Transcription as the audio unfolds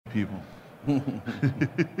people.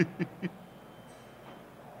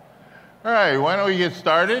 All right, why don't we get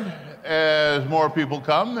started? As more people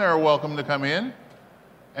come, they're welcome to come in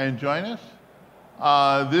and join us.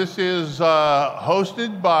 This is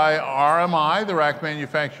hosted by RMI, the Rack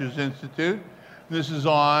Manufacturers Institute. This is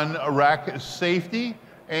on rack safety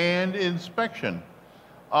and inspection.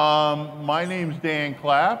 My name's Dan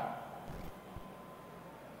Clapp.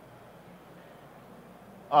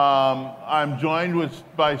 I'm joined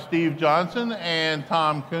by Steve Johnson and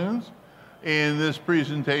Tom Coons in this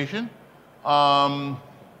presentation. What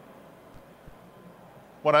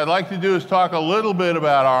I'd like to do is talk a little bit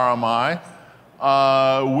about RMI.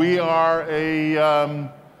 We are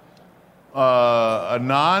a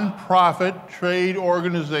non-profit trade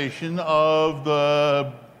organization of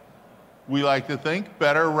the, we like to think,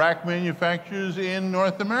 better rack manufacturers in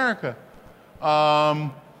North America.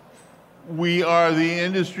 We are the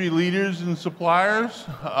industry leaders and suppliers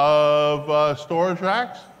of storage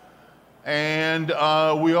racks. And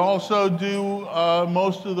we also do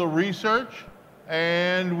most of the research,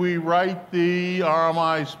 and we write the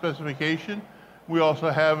RMI specification. We also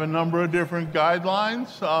have a number of different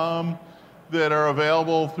guidelines that are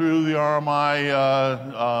available through the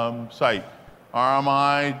RMI site,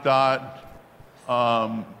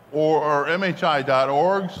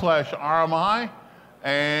 MHI.org/RMI,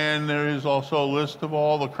 and there is also a list of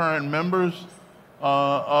all the current members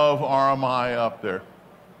of RMI up there.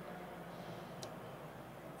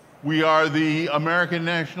 We are the American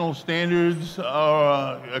National Standards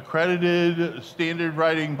accredited standard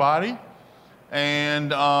writing body,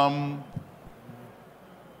 and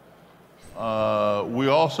we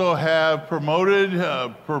also have provided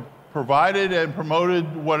and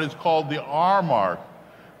promoted what is called the R mark.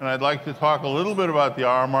 And I'd like to talk a little bit about the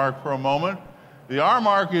R mark for a moment. The R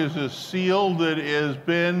mark is a seal that has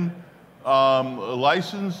been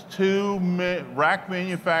licensed to rack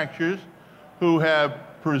manufacturers who have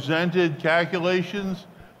presented calculations,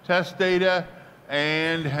 test data,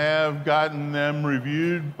 and have gotten them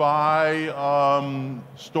reviewed by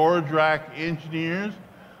storage rack engineers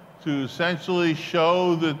to essentially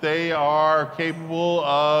show that they are capable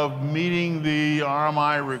of meeting the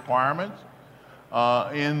RMI requirements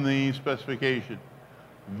in the specification.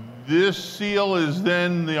 This seal is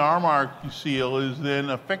then, the R mark seal is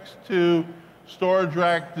then affixed to storage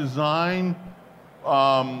rack design,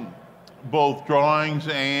 both drawings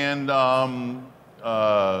and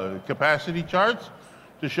capacity charts,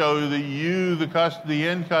 to show that you, the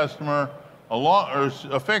end customer,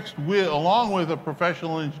 affixed along with a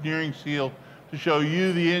professional engineering seal, to show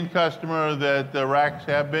you, the end customer, that the racks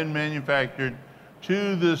have been manufactured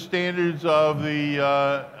to the standards of the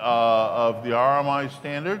RMI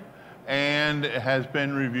standard and has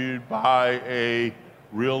been reviewed by a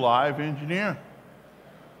real live engineer.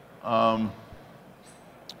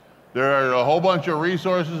 There are a whole bunch of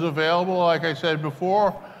resources available, like I said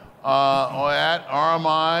before, at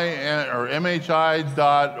RMI or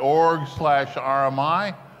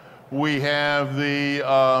MHI.org/RMI. We have the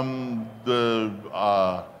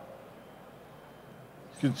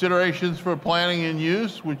considerations for planning and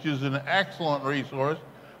use, which is an excellent resource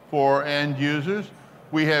for end users.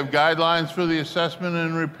 We have guidelines for the assessment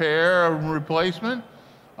and repair and replacement,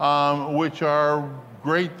 which are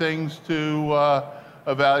great things to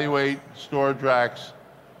evaluate storage racks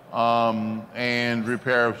and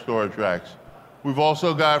repair of storage racks. We've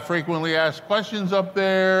also got frequently asked questions up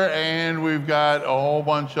there, and we've got a whole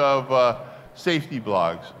bunch of safety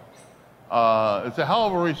blogs. It's a hell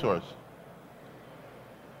of a resource.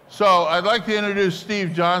 So I'd like to introduce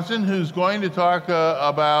Steve Johnson, who's going to talk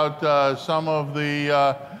about some of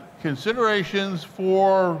the considerations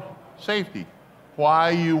for safety, why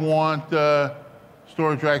you want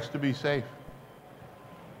storage racks to be safe.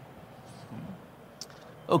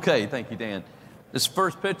 Okay, thank you, Dan. This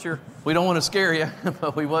first picture, we don't want to scare you,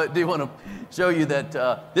 but we do want to show you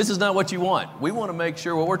that this is not what you want. We want to make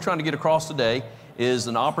sure what we're trying to get across today is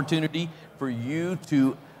an opportunity for you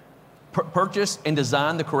to purchase and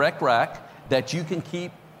design the correct rack that you can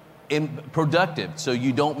keep productive so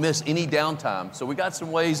you don't miss any downtime. So we got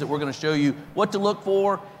some ways that we're going to show you what to look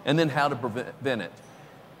for and then how to prevent it.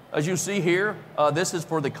 As you see here, this is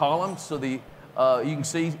for the columns. So you can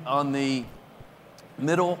see on the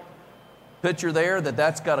middle picture there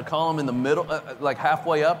that's got a column in the middle, like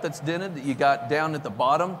halfway up, that's dented. That you got down at the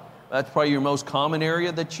bottom, that's probably your most common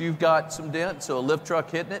area that you've got some dent, so a lift truck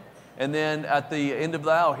hitting it. And then at the end of the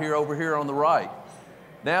aisle here, over here on the right,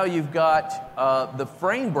 now you've got the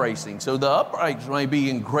frame bracing. So the uprights may be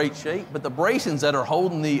in great shape, but the bracings that are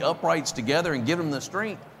holding the uprights together and giving them the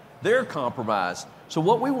strength, they're compromised. So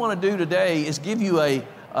what we want to do today is give you a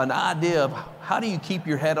an idea of how do you keep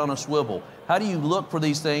your head on a swivel? How do you look for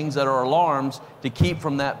these things that are alarms to keep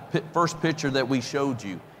from that first picture that we showed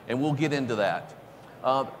you? And we'll get into that.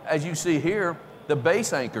 As you see here, the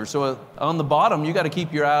base anchor. So on the bottom, you got to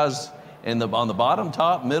keep your eyes on the bottom,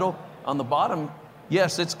 top, middle. On the bottom,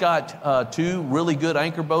 yes, it's got 2 really good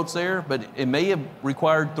anchor boats there, but it may have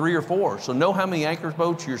required 3 or 4. So know how many anchor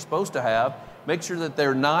boats you're supposed to have. Make sure that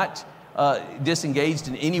they're not disengaged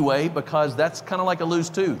in any way, because that's kind of like a loose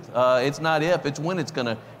tooth. It's not if, it's when it's going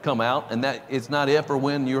to come out, and that it's not if or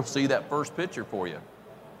when you'll see that first picture for you.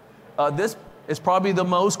 This is probably the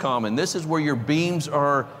most common. This is where your beams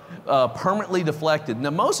are permanently deflected. Now,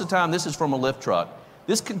 most of the time, this is from a lift truck.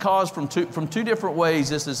 This can cause from two different ways.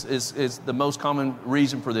 This is the most common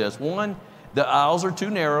reason for this. One, the aisles are too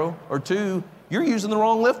narrow, or 2, you're using the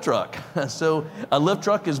wrong lift truck. So a lift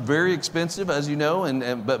truck is very expensive, as you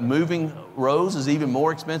know, but moving rows is even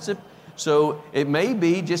more expensive. So it may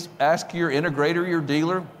be just ask your integrator, your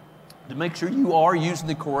dealer, to make sure you are using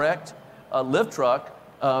the correct lift truck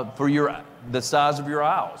for the size of your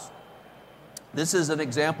aisles. This is an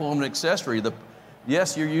example of an accessory.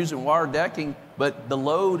 Yes, you're using wire decking, but the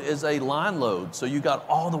load is a line load. So you got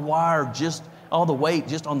all the weight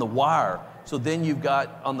just on the wire. So then you've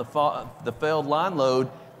got on the failed line load,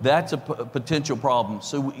 that's a potential problem.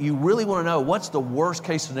 So you really want to know what's the worst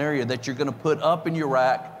case scenario that you're going to put up in your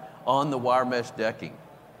rack on the wire mesh decking.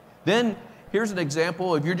 Then here's an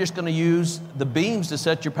example if you're just going to use the beams to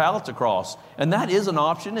set your pallets across. And that is an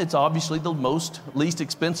option. It's obviously the least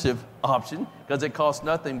expensive option because it costs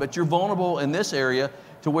nothing. But you're vulnerable in this area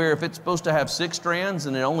to where if it's supposed to have 6 strands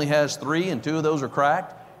and it only has 3 and 2 of those are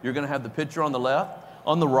cracked, you're going to have the picture on the left.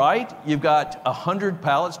 On the right, you've got 100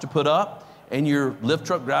 pallets to put up, and your lift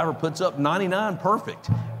truck driver puts up 99 perfect.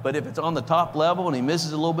 But if it's on the top level and he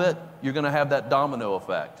misses a little bit, you're going to have that domino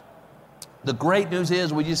effect. The great news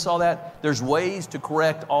is, we just saw that, there's ways to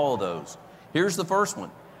correct all of those. Here's the first one.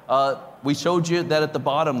 We showed you that at the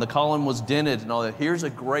bottom, the column was dented and all that. Here's a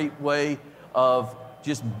great way of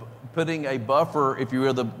just putting a buffer, if you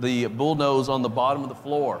will, the bullnose on the bottom of the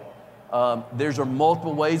floor. There's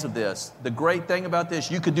multiple ways of this. The great thing about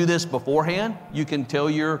this, you could do this beforehand. You can tell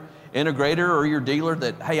your integrator or your dealer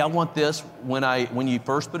that, hey, I want this when you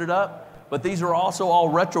first put it up. But these are also all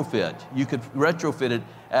retrofit. You could retrofit it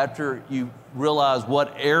after you realize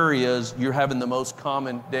what areas you're having the most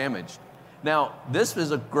common damage. Now, this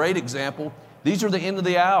is a great example. These are the end of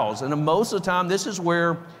the aisles. And most of the time, this is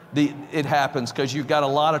where it happens because you've got a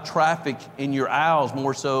lot of traffic in your aisles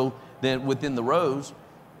more so than within the rows.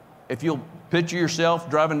 If you'll picture yourself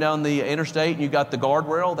driving down the interstate and you got the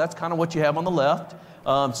guardrail, that's kind of what you have on the left.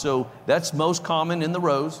 So that's most common in the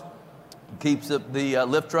rows. Keeps the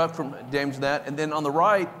lift truck from damaging that. And then on the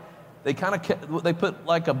right, they put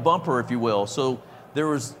like a bumper, if you will. So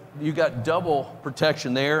you got double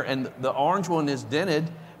protection there, and the orange one is dented.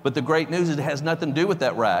 But the great news is it has nothing to do with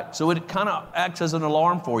that rack. So it kind of acts as an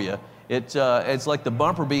alarm for you. It's like the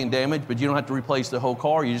bumper being damaged, but you don't have to replace the whole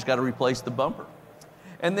car. You just got to replace the bumper.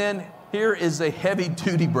 And then here is a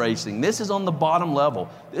heavy-duty bracing. This is on the bottom level.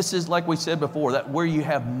 This is, like we said before, that where you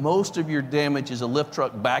have most of your damage is a lift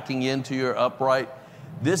truck backing into your upright.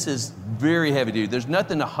 This is very heavy-duty. There's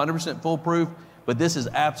nothing 100% foolproof, but this is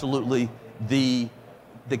absolutely the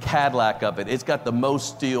Cadillac of it. It's got the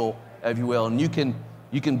most steel, if you will, and you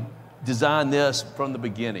can design this from the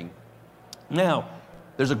beginning. Now,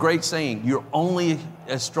 there's a great saying, you're only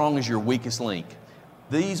as strong as your weakest link.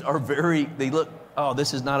 These are they look, oh,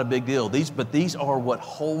 this is not a big deal. But these are what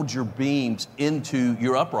holds your beams into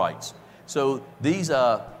your uprights. So these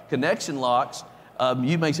connection locks,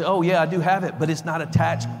 you may say, oh yeah, I do have it, but it's not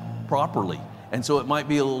attached properly. And so it might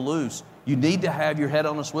be a little loose. You need to have your head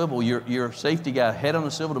on a swivel, your safety guy head on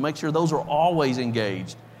a swivel to make sure those are always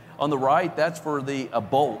engaged. On the right, that's for a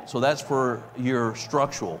bolt. So that's for your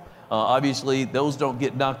structural. Obviously, those don't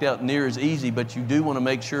get knocked out near as easy, but you do want to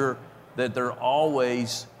make sure that they're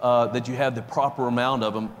always, that you have the proper amount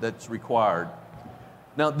of them that's required.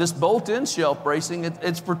 Now, this bolt-in shelf bracing,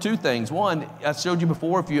 it's for 2 things. One, I showed you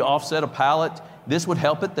before, if you offset a pallet, this would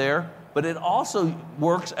help it there, but it also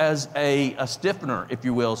works as a stiffener, if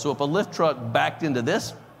you will. So if a lift truck backed into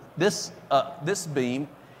this beam,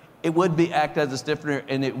 it would act as a stiffener,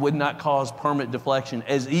 and it would not cause permanent deflection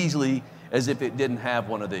as easily as if it didn't have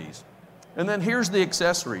one of these. And then here's the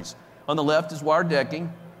accessories. On the left is wire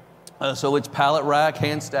decking. So it's pallet rack,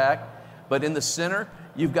 hand stack, but in the center,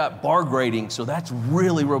 you've got bar grating. So that's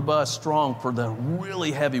really robust, strong for the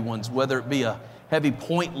really heavy ones, whether it be a heavy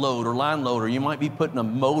point load or line load, or you might be putting a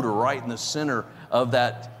motor right in the center of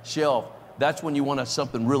that shelf. That's when you want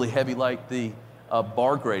something really heavy like the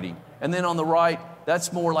bar grating. And then on the right,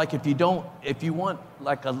 that's more like if you want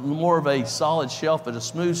like a more of a solid shelf at a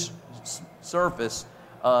smooth surface,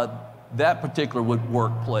 that particular would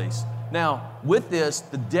work place. Now, with this,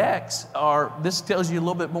 the decks this tells you a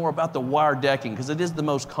little bit more about the wire decking, because it is the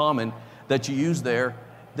most common that you use there.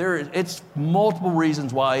 It's multiple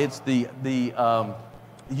reasons why it's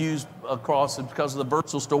used across because of the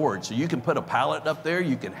versatile storage. So you can put a pallet up there,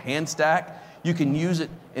 you can hand stack, you can use it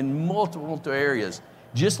in multiple areas.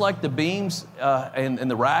 Just like the beams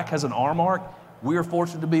and the rack has an R mark, we are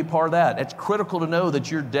fortunate to be a part of that. It's critical to know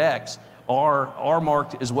that your decks are R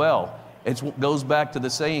marked as well. It goes back to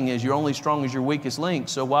the saying is you're only strong as your weakest link.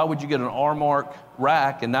 So why would you get an R mark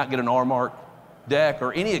rack and not get an R mark deck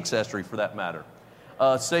or any accessory for that matter?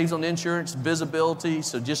 Saves on insurance, visibility,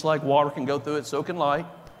 so just like water can go through it, so can light.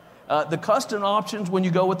 The custom options when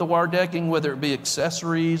you go with the wire decking, whether it be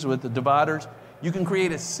accessories with the dividers, you can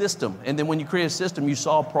create a system, and then when you create a system, you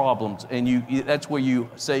solve problems, and that's where you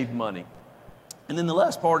save money. And then the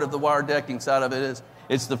last part of the wire decking side of it is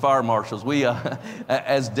it's the fire marshals. We,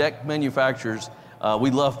 as deck manufacturers, we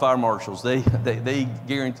love fire marshals. They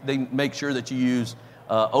guarantee, they make sure that you use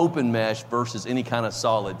open mesh versus any kind of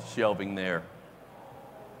solid shelving there.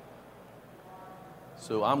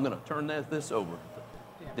 So I'm going to turn this over.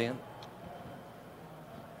 Dan?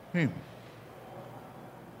 Hey.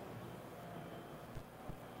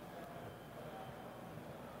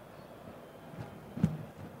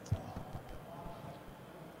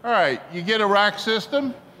 All right, you get a rack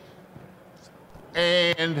system,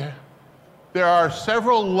 and there are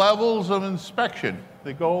several levels of inspection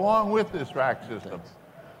that go along with this rack system.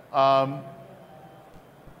 The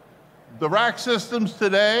rack systems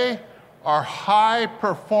today are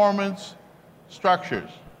high-performance structures.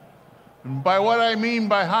 And by what I mean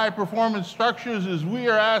by high-performance structures is we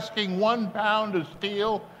are asking 1 pound of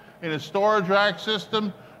steel in a storage rack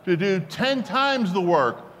system to do 10 times the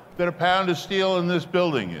work that a pound of steel in this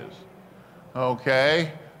building is.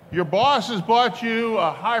 Okay? Your boss has bought you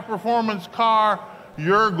a high-performance car.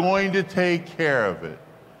 You're going to take care of it.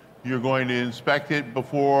 You're going to inspect it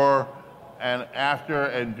before and after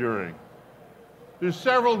and during. There's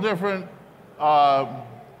several different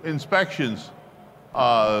inspections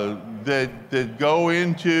that go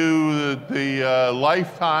into the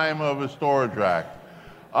lifetime of a storage rack.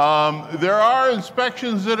 There are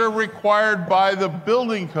inspections that are required by the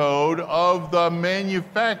building code of the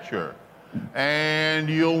manufacturer. And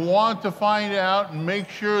you'll want to find out and make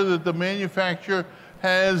sure that the manufacturer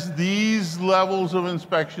has these levels of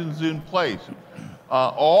inspections in place.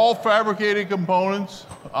 All fabricated components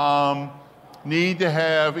need to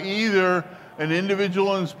have either an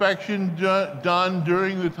individual inspection done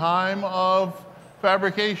during the time of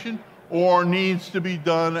fabrication, or needs to be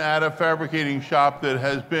done at a fabricating shop that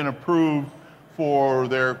has been approved for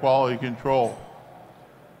their quality control.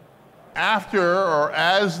 After or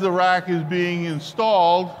as the rack is being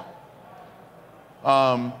installed,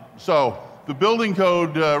 so the building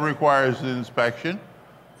code requires the inspection.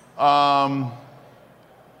 The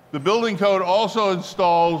building code also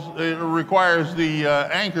requires the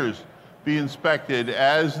anchors be inspected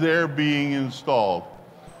as they're being installed.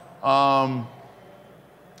 Other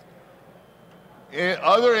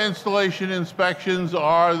installation inspections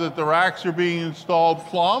are that the racks are being installed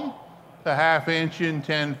plumb to 1/2 inch in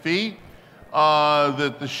 10 feet,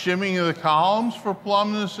 that the shimming of the columns for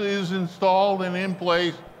plumbness is installed and in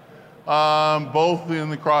place, both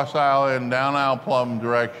in the cross aisle and down aisle plumb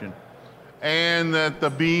direction, and that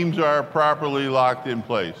the beams are properly locked in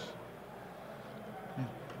place.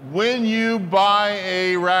 When you buy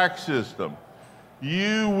a rack system,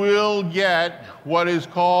 you will get what is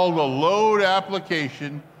called a load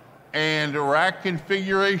application and a rack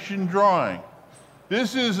configuration drawing.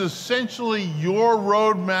 This is essentially your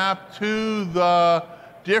roadmap to the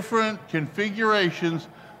different configurations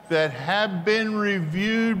that have been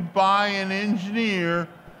reviewed by an engineer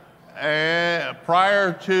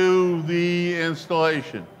prior to the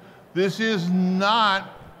installation. This is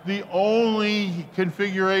not the only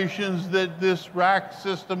configurations that this rack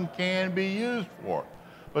system can be used for,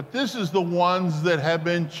 but this is the ones that have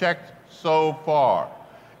been checked so far.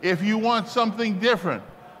 If you want something different,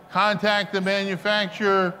 contact the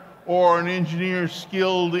manufacturer or an engineer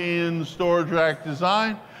skilled in storage rack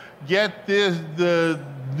design, get the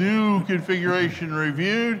new configuration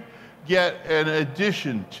reviewed, get an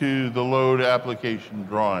addition to the load application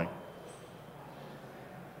drawing.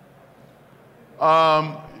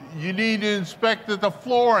 You need to inspect that the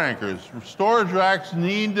floor anchors. Storage racks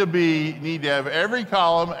need to have every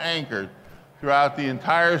column anchored throughout the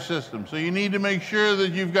entire system. So you need to make sure that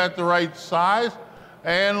you've got the right size,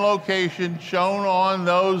 and location shown on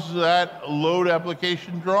that load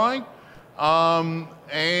application drawing,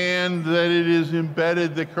 and that it is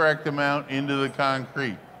embedded the correct amount into the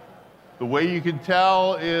concrete. The way you can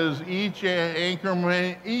tell is each anchor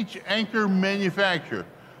manufacturer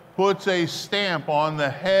puts a stamp on the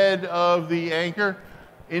head of the anchor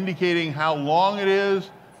indicating how long it is,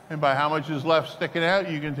 and by how much is left sticking out,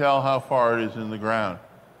 you can tell how far it is in the ground.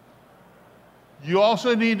 You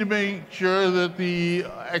also need to make sure that the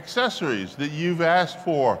accessories that you've asked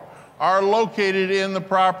for are located in the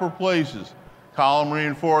proper places. Column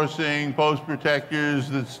reinforcing, post protectors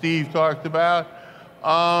that Steve talked about.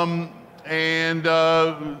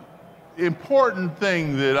 Important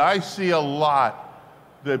thing that I see a lot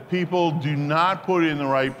that people do not put in the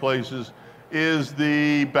right places is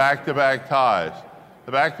the back-to-back ties.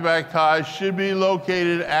 The back-to-back ties should be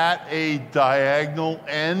located at a diagonal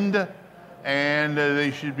end, and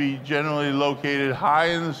they should be generally located high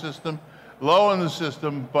in the system, low in the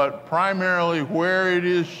system, but primarily where it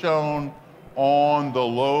is shown on the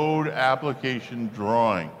load application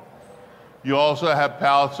drawing. You also have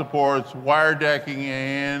pallet supports, wire decking,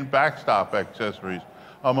 and backstop accessories,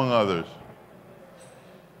 among others.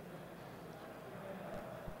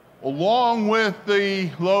 Along with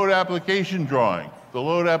the load application drawing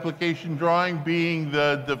being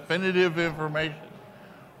the definitive information,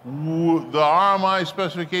 the RMI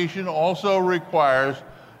specification also requires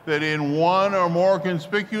that in one or more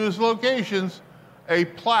conspicuous locations, a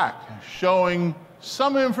plaque showing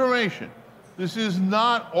some information. This is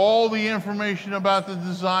not all the information about the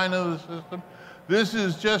design of the system. This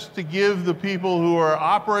is just to give the people who are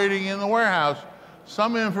operating in the warehouse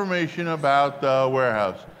some information about the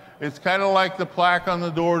warehouse. It's kind of like the plaque on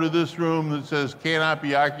the door to this room that says cannot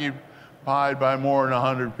be occupied by more than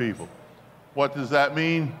 100 people. What does that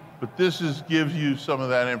mean? But this gives you some of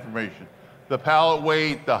that information. The pallet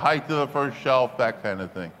weight, the height of the first shelf, that kind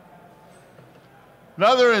of thing.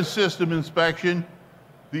 Another system inspection,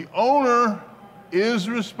 the owner is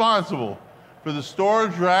responsible for the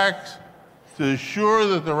storage racks to ensure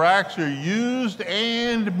that the racks are used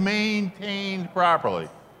and maintained properly.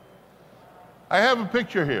 I have a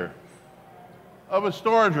picture here of a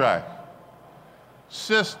storage rack,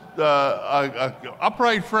 an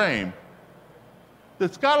upright frame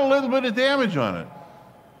that's got a little bit of damage on it.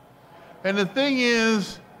 And the thing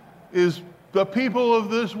is the people of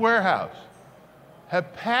this warehouse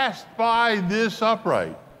have passed by this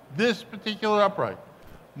particular upright,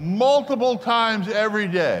 multiple times every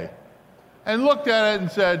day, and looked at it and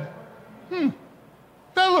said,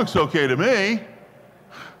 that looks okay to me.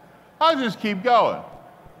 I'll just keep going.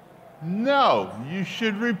 No, you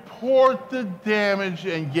should report the damage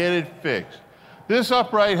and get it fixed. This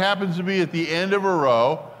upright happens to be at the end of a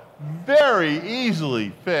row, very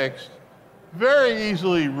easily fixed, very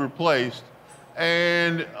easily replaced,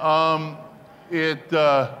 and it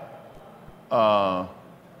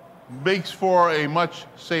makes for a much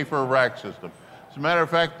safer rack system. As a matter of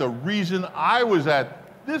fact, the reason I was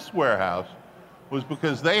at this warehouse was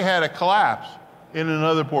because they had a collapse in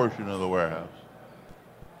another portion of the warehouse.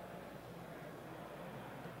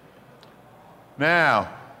 Now,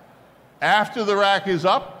 after the rack is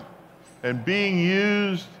up and being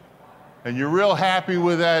used, and you're real happy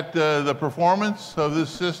with the performance of this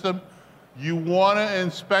system, you want to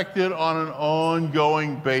inspect it on an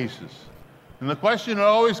ongoing basis. And the question that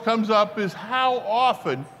always comes up is, how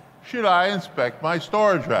often should I inspect my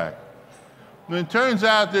storage rack? And it turns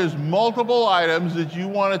out there's multiple items that you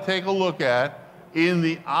want to take a look at in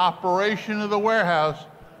the operation of the warehouse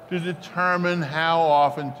to determine how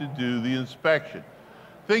often to do the inspection.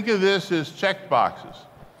 Think of this as check boxes.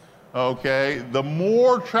 Okay, the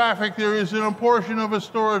more traffic there is in a portion of a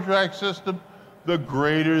storage rack system, the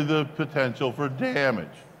greater the potential for damage.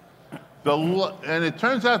 And it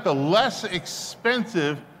turns out the less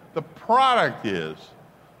expensive the product is,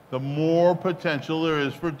 the more potential there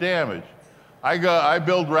is for damage. I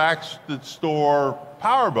build racks that store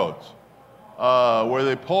power boats, where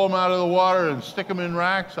they pull them out of the water and stick them in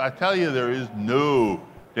racks. I tell you, there is no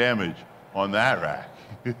damage on that rack.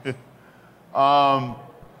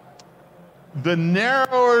 The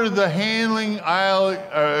narrower the handling aisle,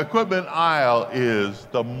 equipment aisle is,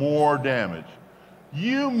 the more damage.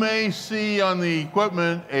 You may see on the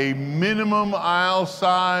equipment a minimum aisle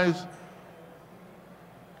size.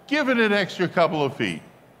 Give it an extra couple of feet.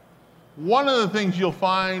 One of the things you'll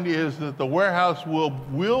find is that the warehouse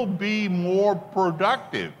will be more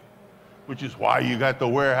productive, which is why you got the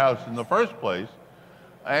warehouse in the first place,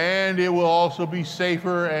 and it will also be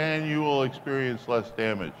safer and you will experience less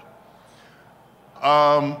damage.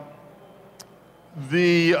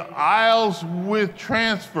 The aisles with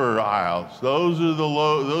transfer aisles, those are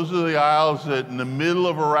the aisles that in the middle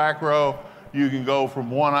of a rack row, you can go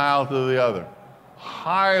from one aisle to the other.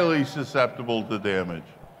 Highly susceptible to damage.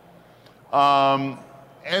 And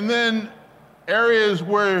then areas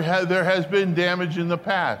where there has been damage in the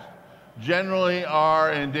past generally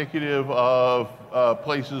are indicative of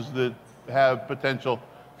places that have potential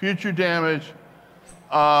future damage.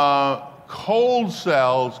 Cold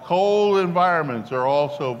cells, cold environments are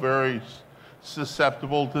also very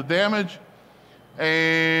susceptible to damage.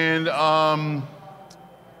 And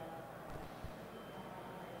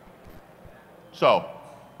so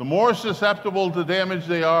the more susceptible to damage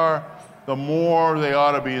they are, the more they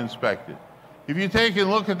ought to be inspected. If you take a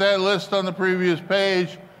look at that list on the previous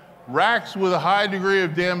page, racks with a high degree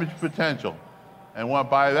of damage potential. And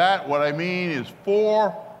by that, what I mean is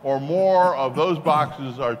 4 or more of those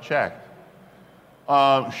boxes are checked.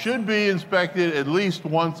 Should be inspected at least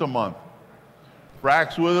once a month.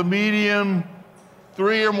 Racks with a medium,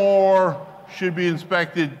 3 or more, should be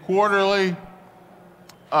inspected quarterly.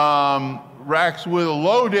 Racks with a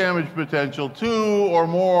low damage potential, 2 or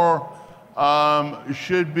more,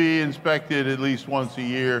 should be inspected at least once a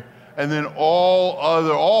year. And then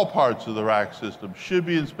all parts of the rack system should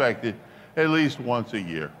be inspected at least once a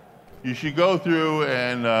year. You should go through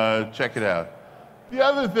and check it out. The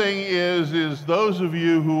other thing is those of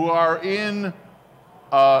you who are in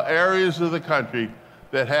areas of the country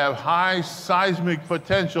that have high seismic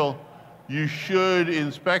potential, you should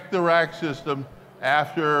inspect the rack system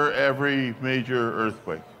after every major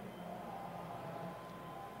earthquake.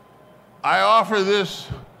 I offer this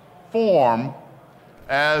form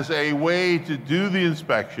as a way to do the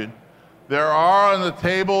inspection. There are on the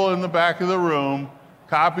table in the back of the room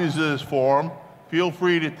copies of this form. Feel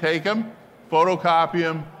free to take them, photocopy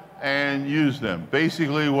them, and use them.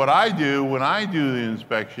 Basically, what I do when I do the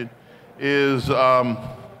inspection is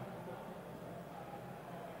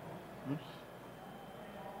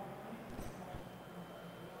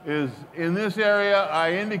in this area,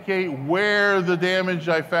 I indicate where the damage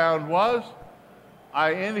I found was.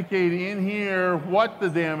 I indicate in here what the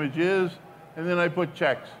damage is, and then I put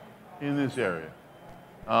checks in this area.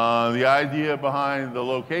 The idea behind the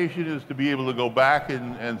location is to be able to go back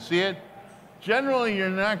and see it. Generally, you're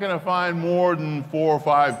not going to find more than 4 or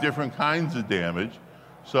 5 different kinds of damage,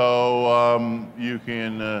 so you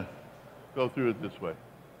can go through it this way.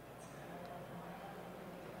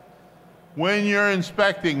 When you're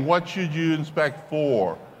inspecting, what should you inspect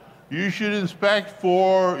for? You should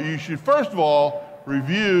first of all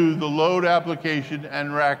review the load application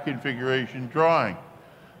and rack configuration drawing.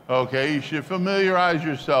 Okay, you should familiarize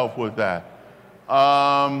yourself with that.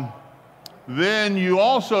 Then you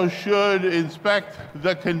also should inspect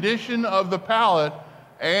the condition of the pallet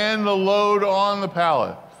and the load on the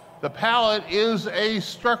pallet. The pallet is a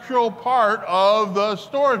structural part of the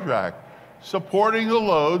storage rack, supporting the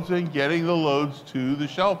loads and getting the loads to the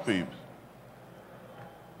shelf beams.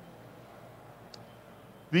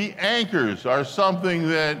 The anchors are something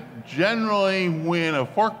that generally when a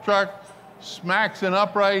fork truck smacks an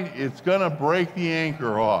upright, it's going to break the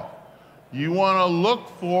anchor off. You want to look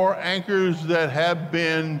for anchors that have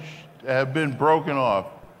been broken off.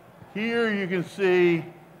 Here you can see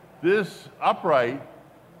this upright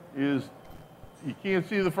is, you can't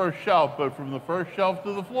see the first shelf, but from the first shelf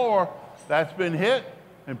to the floor, that's been hit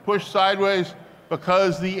and pushed sideways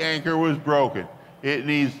because the anchor was broken. It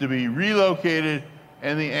needs to be relocated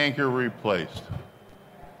and the anchor replaced.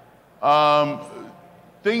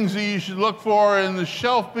 Things that you should look for in the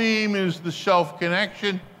shelf beam is the shelf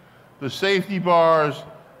connection, the safety bars,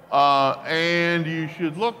 and you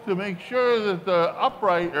should look to make sure that the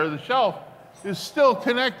upright or the shelf is still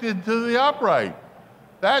connected to the upright.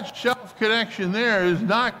 That shelf connection there is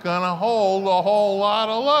not going to hold a whole lot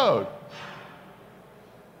of load.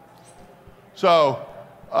 So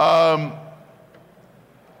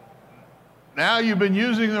now you've been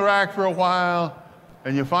using the rack for a while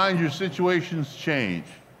and you find your situation's changed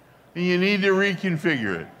and you need to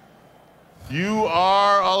reconfigure it. You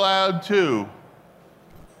are allowed to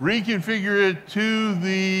reconfigure it to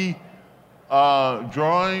the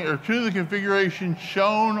drawing or to the configuration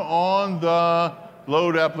shown on the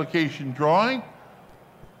load application drawing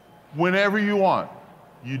whenever you want.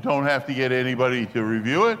 You don't have to get anybody to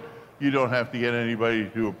review it. You don't have to get anybody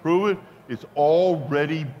to approve it. It's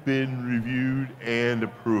already been reviewed and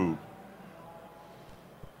approved.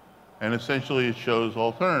 And essentially it shows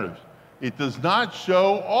alternatives. It does not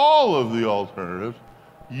show all of the alternatives.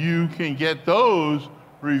 You can get those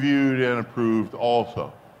reviewed and approved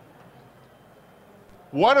also.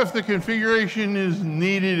 What if the configuration is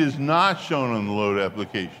needed is not shown on the load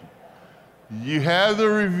application? You have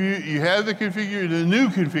the new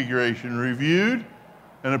configuration reviewed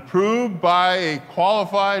and approved by a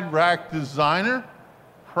qualified rack designer,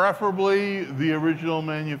 preferably the original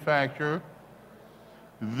manufacturer.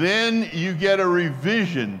 Then you get a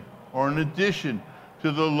revision or an addition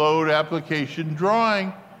to the load application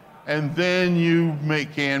drawing, and then you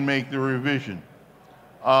can make the revision.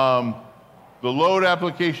 The load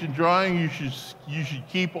application drawing you should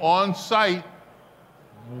keep on site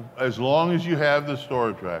as long as you have the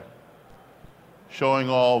storage rack, showing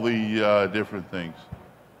all the different things.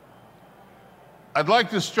 I'd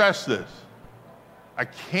like to stress this. I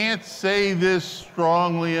can't say this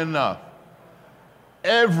strongly enough.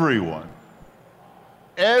 Everyone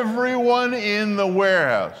in the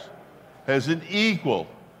warehouse has an equal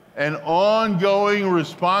and ongoing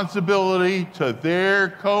responsibility to their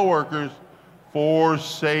coworkers for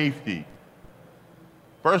safety.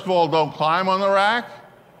 First of all, don't climb on the rack.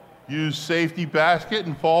 Use safety basket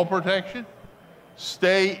and fall protection.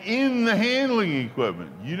 Stay in the handling equipment.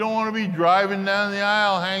 You don't want to be driving down the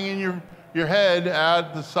aisle hanging your head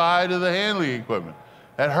out the side of the handling equipment.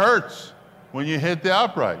 That hurts when you hit the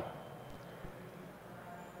upright.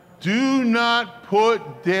 Do not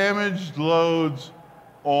put damaged loads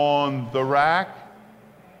on the rack,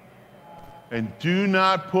 and do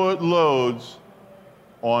not put loads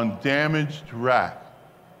on damaged rack.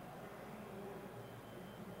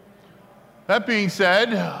 That being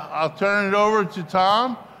said, I'll turn it over to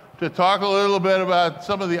Tom to talk a little bit about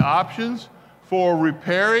some of the options for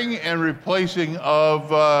repairing and replacing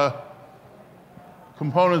of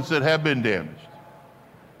components that have been damaged.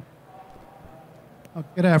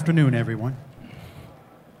 Good afternoon, everyone.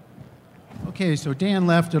 Okay, so Dan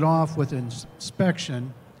left it off with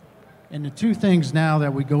inspection, and the two things now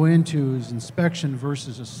that we go into is inspection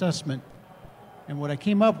versus assessment. And what I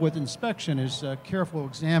came up with, inspection, is careful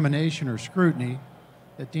examination or scrutiny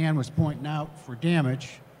that Dan was pointing out for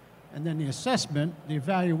damage, and then the assessment, the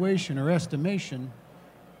evaluation or estimation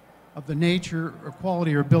of the nature or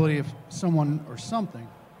quality or ability of someone or something.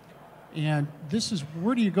 And this is,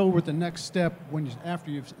 where do you go with the next step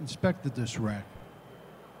after you've inspected this rack?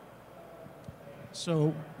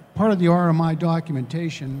 So part of the RMI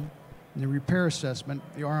documentation and the repair assessment,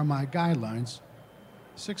 the RMI guidelines,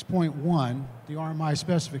 6.1, the RMI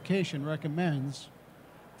specification recommends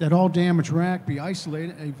that all damaged rack be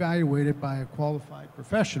isolated and evaluated by a qualified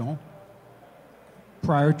professional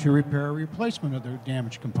prior to repair or replacement of their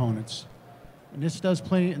damaged components. And this does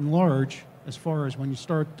play in large as far as when you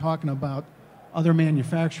start talking about other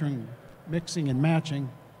manufacturing, mixing and matching,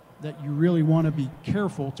 that you really want to be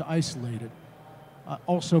careful to isolate it.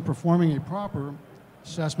 Also, performing a proper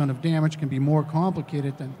assessment of damage can be more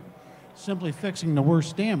complicated than simply fixing the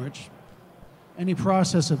worst damage. Any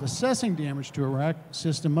process of assessing damage to a rack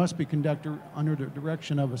system must be conducted under the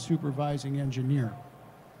direction of a supervising engineer.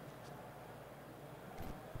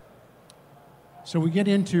 So we get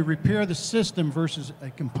into repair the system versus a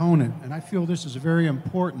component, and I feel this is very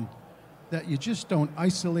important, that you just don't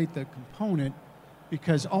isolate the component,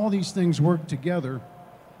 because all these things work together.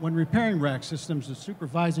 When repairing rack systems, the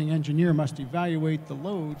supervising engineer must evaluate the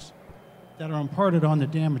loads that are imparted on the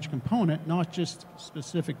damaged component, not just a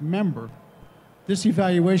specific member. This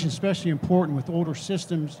evaluation is especially important with older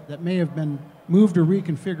systems that may have been moved or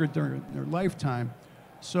reconfigured during their lifetime.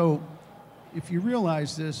 So if you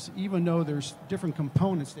realize this, even though there's different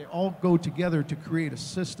components, they all go together to create a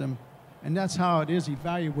system, and that's how it is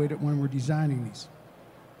evaluated when we're designing these.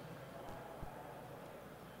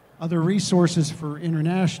 Other resources for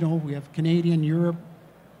international, we have Canadian, Europe,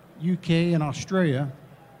 UK, and Australia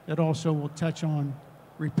that also will touch on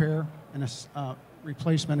repair and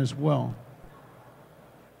replacement as well.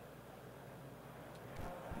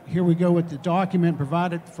 Here we go with the document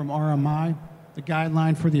provided from RMI, the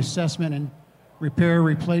guideline for the assessment and repair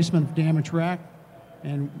replacement of damaged rack,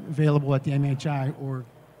 and available at the MHI or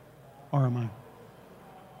RMI.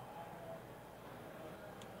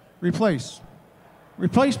 Replace.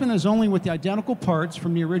 Replacement is only with the identical parts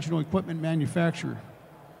from the original equipment manufacturer.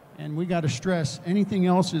 And we got to stress, anything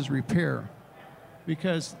else is repair.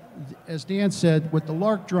 Because, as Dan said, with the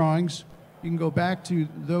LARC drawings, you can go back to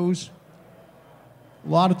those.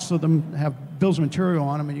 Lots of them have bills of material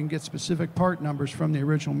on them, and you can get specific part numbers from the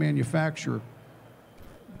original manufacturer.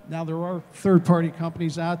 Now, there are third-party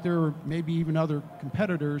companies out there, or maybe even other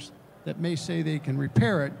competitors, that may say they can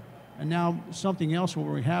repair it, and now something else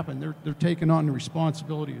will happen. They're taking on the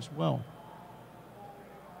responsibility as well.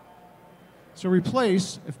 So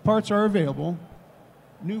replace, if parts are available,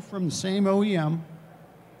 new from the same OEM,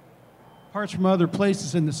 parts from other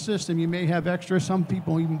places in the system. You may have extra. Some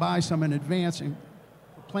people even buy some in advance and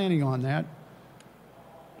planning on that.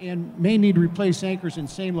 And may need to replace anchors in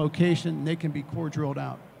same location, and they can be core drilled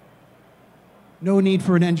out. No need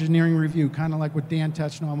for an engineering review, kind of like what Dan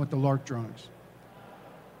touched on with the LARC drawings.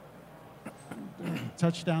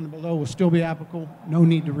 Touch down below will still be applicable. No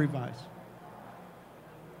need to revise.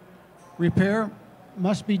 Repair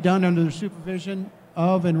must be done under the supervision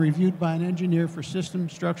of and reviewed by an engineer for system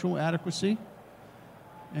structural adequacy.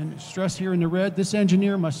 And stress here in the red, this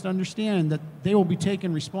engineer must understand that they will be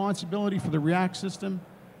taking responsibility for the rack system,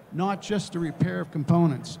 not just the repair of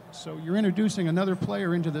components. So you're introducing another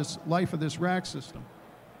player into this life of this rack system.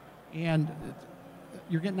 And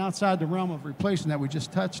you're getting outside the realm of replacing that we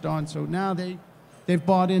just touched on. So now they've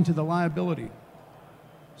bought into the liability.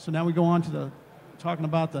 So now we go on to talking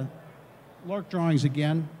about the LARC drawings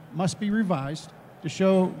again. Must be revised to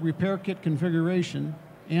show repair kit configuration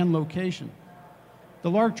and location.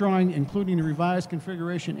 The LARC drawing, including the revised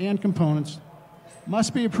configuration and components,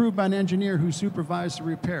 must be approved by an engineer who supervised the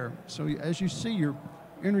repair. So as you see, you're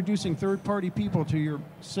introducing third-party people to your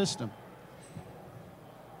system.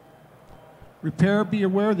 Repair, be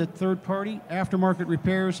aware that third-party, aftermarket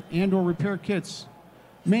repairs, and/or repair kits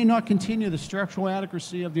may not continue the structural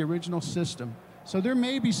adequacy of the original system. So there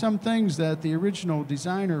may be some things that the original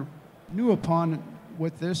designer knew upon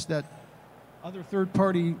with this that other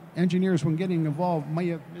third-party engineers, when getting involved, may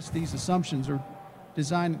have missed these assumptions or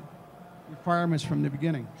design requirements from the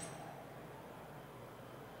beginning.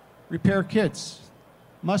 Repair kits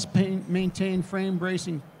must maintain frame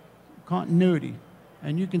bracing continuity.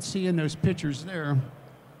 And you can see in those pictures there,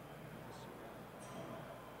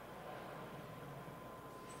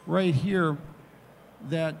 right here,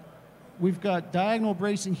 that we've got diagonal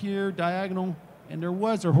bracing here, diagonal, and there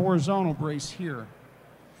was a horizontal brace here.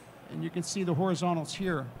 And you can see the horizontals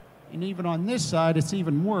here. And even on this side, it's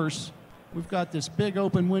even worse. We've got this big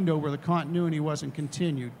open window where the continuity wasn't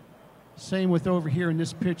continued. Same with over here in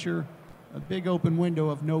this picture, a big open window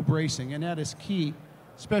of no bracing, and that is key,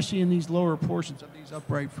 especially in these lower portions of these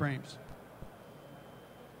upright frames.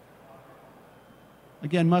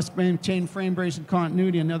 Again, must maintain frame bracing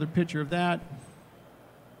continuity, another picture of that.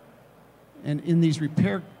 And in these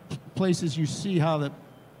repair places, you see how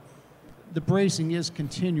the bracing is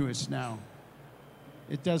continuous now.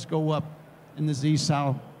 It does go up in the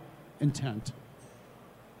Z-style intent.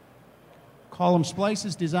 Column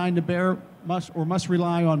splices designed to bear must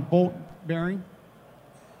rely on bolt bearing.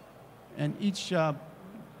 And each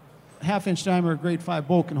half-inch diameter grade 5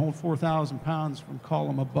 bolt can hold 4,000 pounds from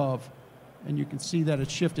column above. And you can see that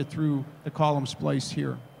it's shifted through the column splice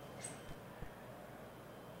here.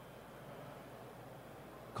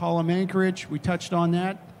 Column anchorage, we touched on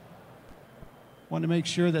that. Want to make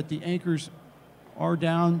sure that the anchors are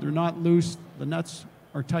down, they're not loose, the nuts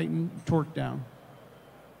are tightened, torqued down.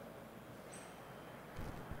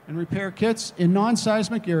 And repair kits in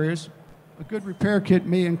non-seismic areas, a good repair kit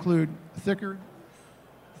may include thicker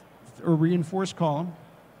or reinforced column,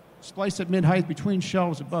 splice at mid-height between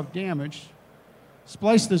shelves above damage,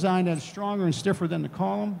 splice designed that is stronger and stiffer than the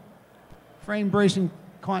column, frame bracing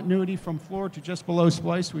continuity from floor to just below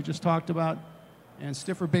splice we just talked about, and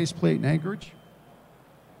stiffer base plate and anchorage.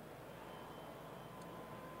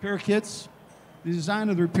 Repair kits. The design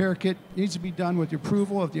of the repair kit needs to be done with the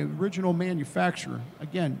approval of the original manufacturer.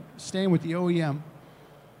 Again, staying with the OEM.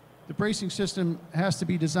 The bracing system has to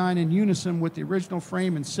be designed in unison with the original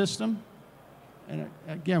frame and system. And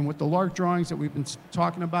again, with the LARC drawings that we've been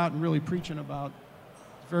talking about and really preaching about,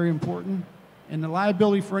 it's very important. And the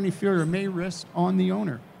liability for any failure may rest on the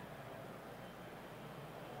owner.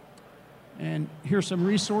 And here's some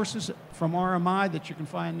resources from RMI that you can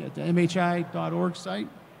find at the MHI.org site.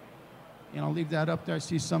 And I'll leave that up there. I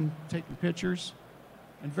see some taking pictures.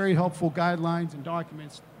 And very helpful guidelines and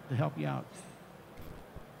documents to help you out.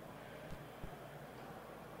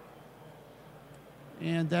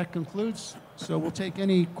 And that concludes. So we'll take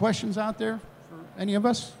any questions out there for any of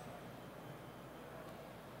us.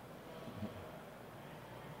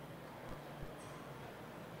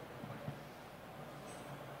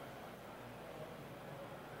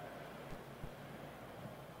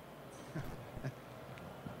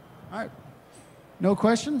 All right. No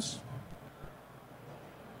questions?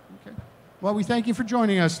 Okay. Well, we thank you for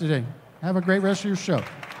joining us today. Have a great rest of your show.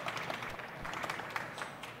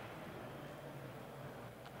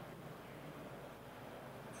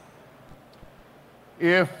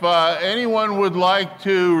 If anyone would like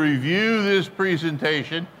to review this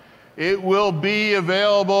presentation, it will be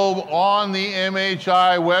available on the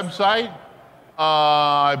MHI website.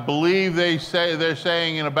 I believe they're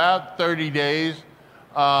saying in about 30 days.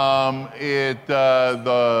 The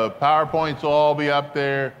PowerPoints will all be up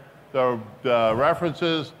there, the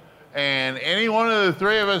references, and any one of the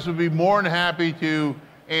three of us would be more than happy to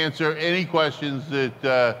answer any questions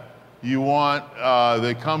that you want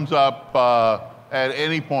that comes up at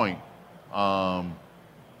any point. So.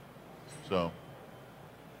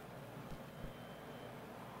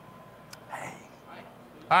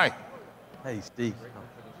 Hi. Hey, Steve.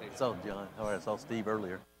 I saw John. All right, I saw Steve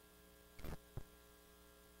earlier.